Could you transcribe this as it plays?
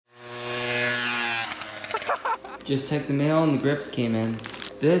Just checked the mail and the grips came in.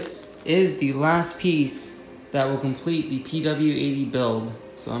 This is the last piece that will complete the PW80 build.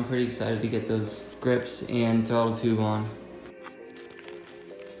 So I'm pretty excited to get those grips and throttle tube on.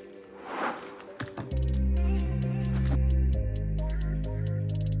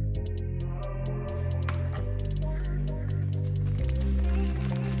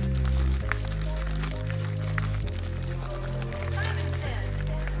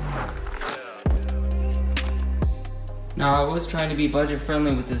 Now I was trying to be budget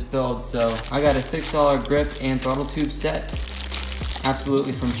friendly with this build, so I got a $6 grip and throttle tube set.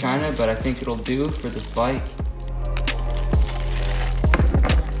 Absolutely from China, but I think it'll do for this bike.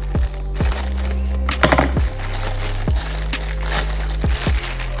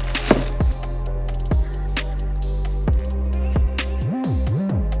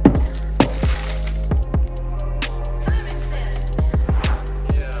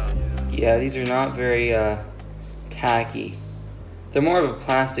 Yeah, these are not very tacky. They're more of a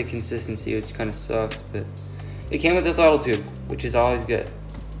plastic consistency, which kind of sucks, but it came with a throttle tube, which is always good.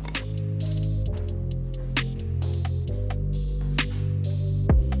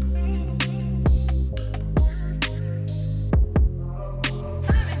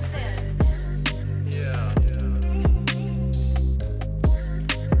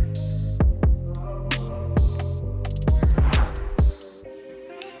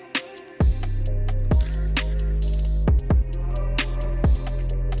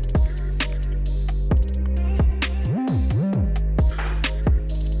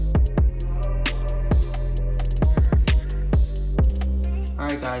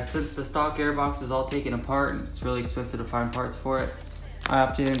 Guys, since the stock airbox is all taken apart and it's really expensive to find parts for it, I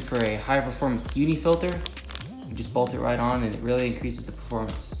opted in for a high performance Uni filter. You just bolt it right on and it really increases the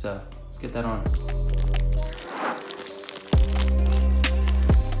performance. So let's get that on.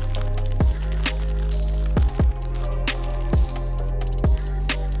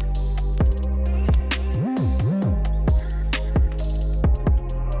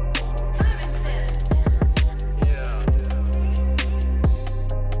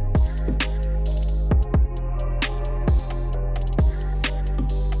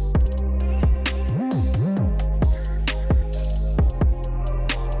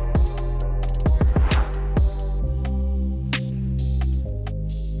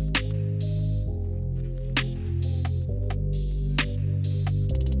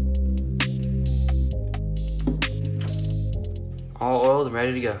 All oiled and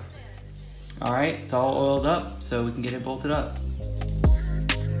ready to go. All right, it's all oiled up, so we can get it bolted up.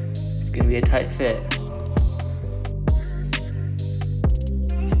 It's gonna be a tight fit.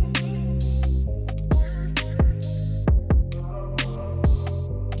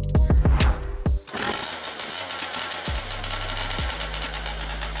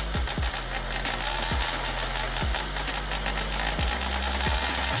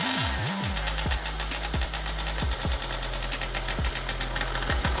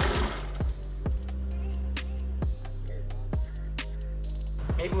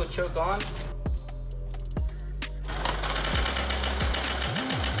 Maybe we'll choke on.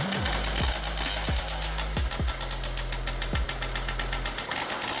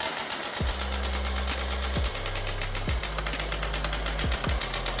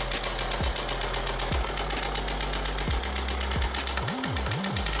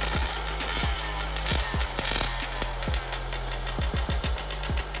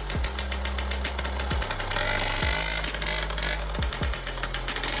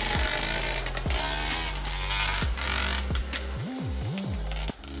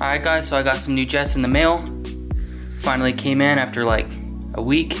 Alright guys, so I got some new jets in the mail. Finally came in after like a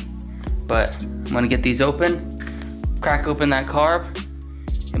week, but I'm gonna get these open, crack open that carb,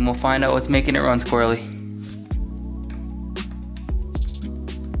 and we'll find out what's making it run squirrely.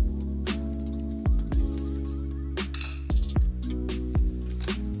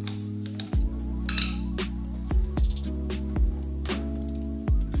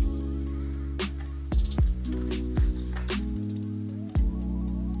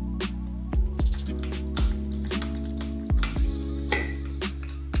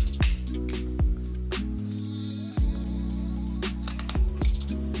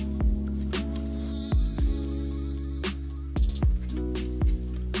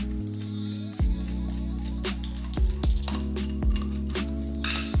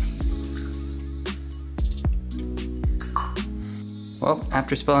 Well,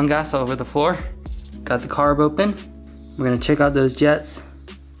 after spilling gas all over the floor, got the carb open. We're gonna check out those jets.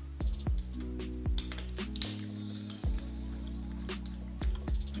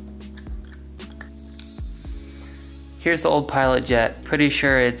 Here's the old pilot jet. Pretty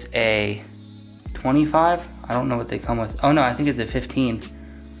sure it's a 25. I don't know what they come with. Oh no, I think it's a 15.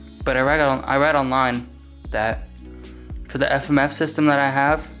 But I read online that for the FMF system that I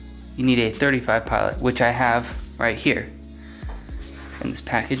have, you need a 35 pilot, which I have right here in this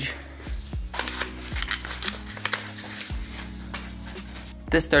package.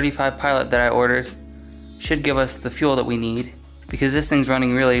 This 35 pilot that I ordered should give us the fuel that we need, because this thing's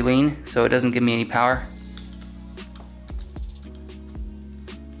running really lean, so it doesn't give me any power.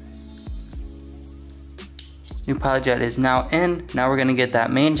 New pilot jet is now in. Now we're gonna get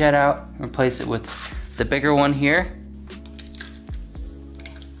that main jet out and replace it with the bigger one here.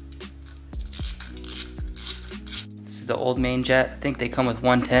 This is the old main jet. I think they come with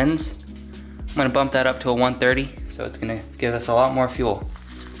 110s. I'm gonna bump that up to a 130, so it's gonna give us a lot more fuel.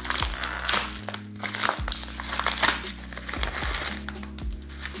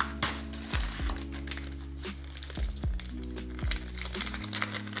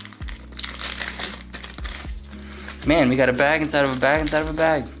 Man, we got a bag inside of a bag inside of a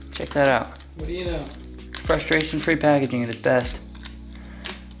bag. Check that out. What do you know? Frustration-free packaging at its best.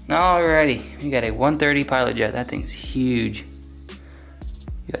 Alrighty, we got a 130 pilot jet. That thing's huge.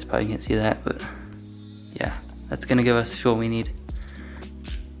 You guys probably can't see that, but yeah, that's gonna give us the fuel we need.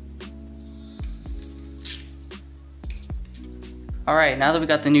 Alright, now that we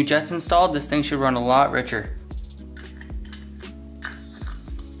got the new jets installed, this thing should run a lot richer.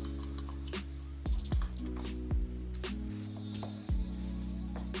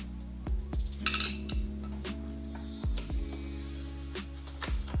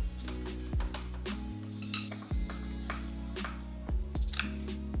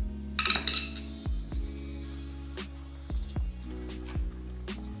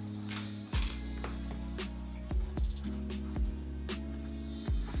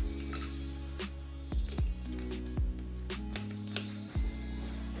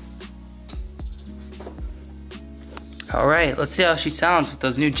 All right, let's see how she sounds with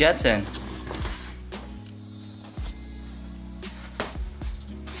those new jets in.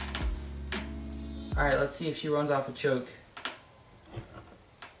 All right, let's see if she runs off a choke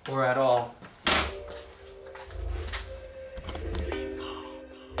or at all.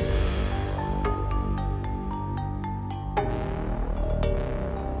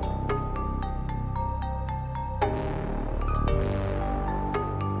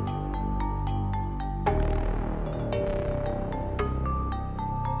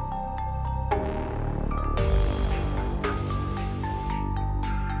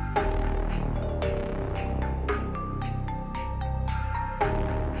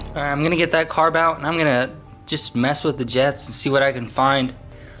 Alright, I'm gonna get that carb out and I'm gonna just mess with the jets and see what I can find.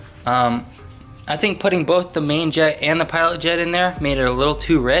 I think putting both the main jet and the pilot jet in there made it a little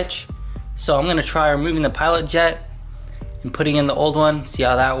too rich. So I'm gonna try removing the pilot jet and putting in the old one, see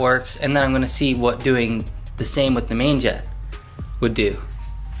how that works, and then I'm gonna see what doing the same with the main jet would do.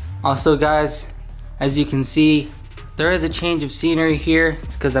 Also guys, as you can see, there is a change of scenery here.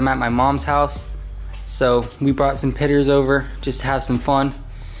 It's because I'm at my mom's house. So we brought some pitters over just to have some fun.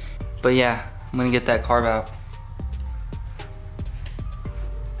 But yeah, I'm gonna get that carb out.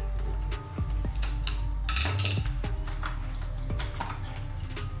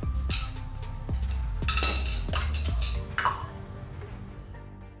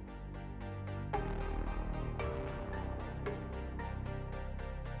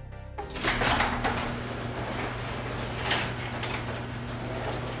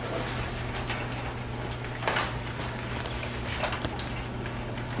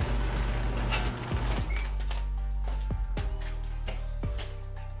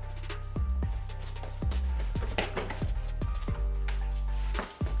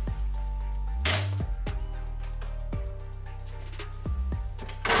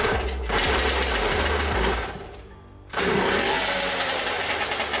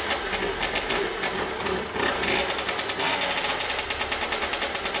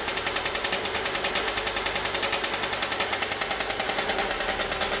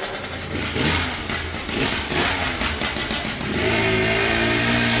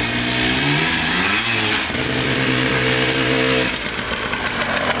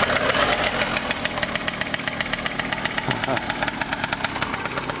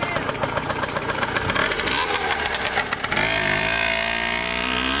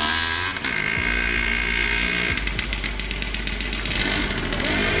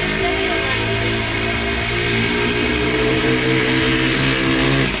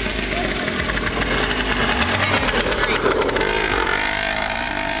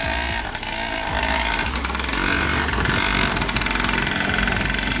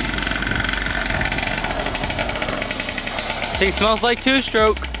 Thing smells like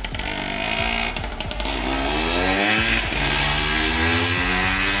two-stroke.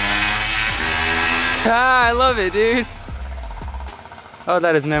 Ah, I love it, dude. Oh,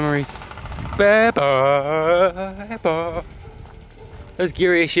 that is memories. Those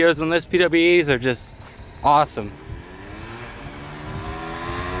gear ratios on this PW80s are just awesome.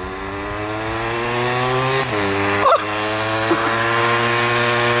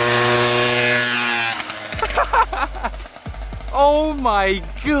 Oh my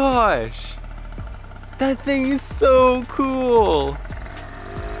gosh! That thing is so cool!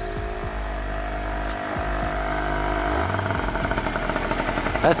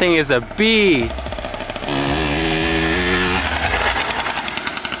 That thing is a beast!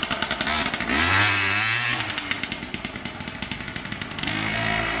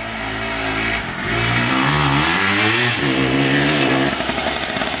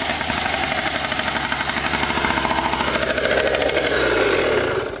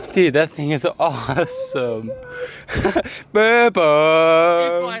 Dude, that thing is awesome. It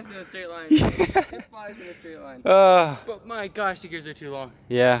flies in a straight line. It flies in a straight line. But my gosh, the gears are too long.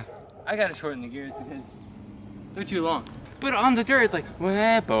 Yeah. I gotta shorten the gears because they're too long. But on the dirt, it's like,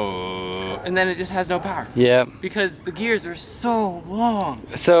 and then it just has no power. Yeah. Because the gears are so long.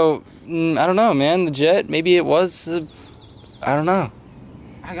 So, I don't know, man. The Jet, maybe it was, I don't know.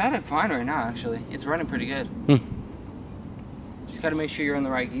 I got it fine right now, actually. It's running pretty good. Just gotta make sure you're in the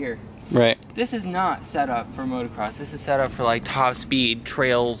right gear. Right. This is not set up for motocross. This is set up for like top speed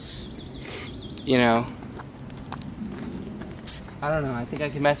trails, you know. I don't know. I think I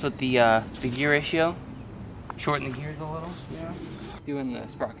can mess with the gear ratio, shorten the gears a little, you know. Doing the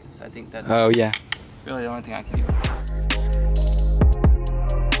sprockets. I think that's really the only thing I can do.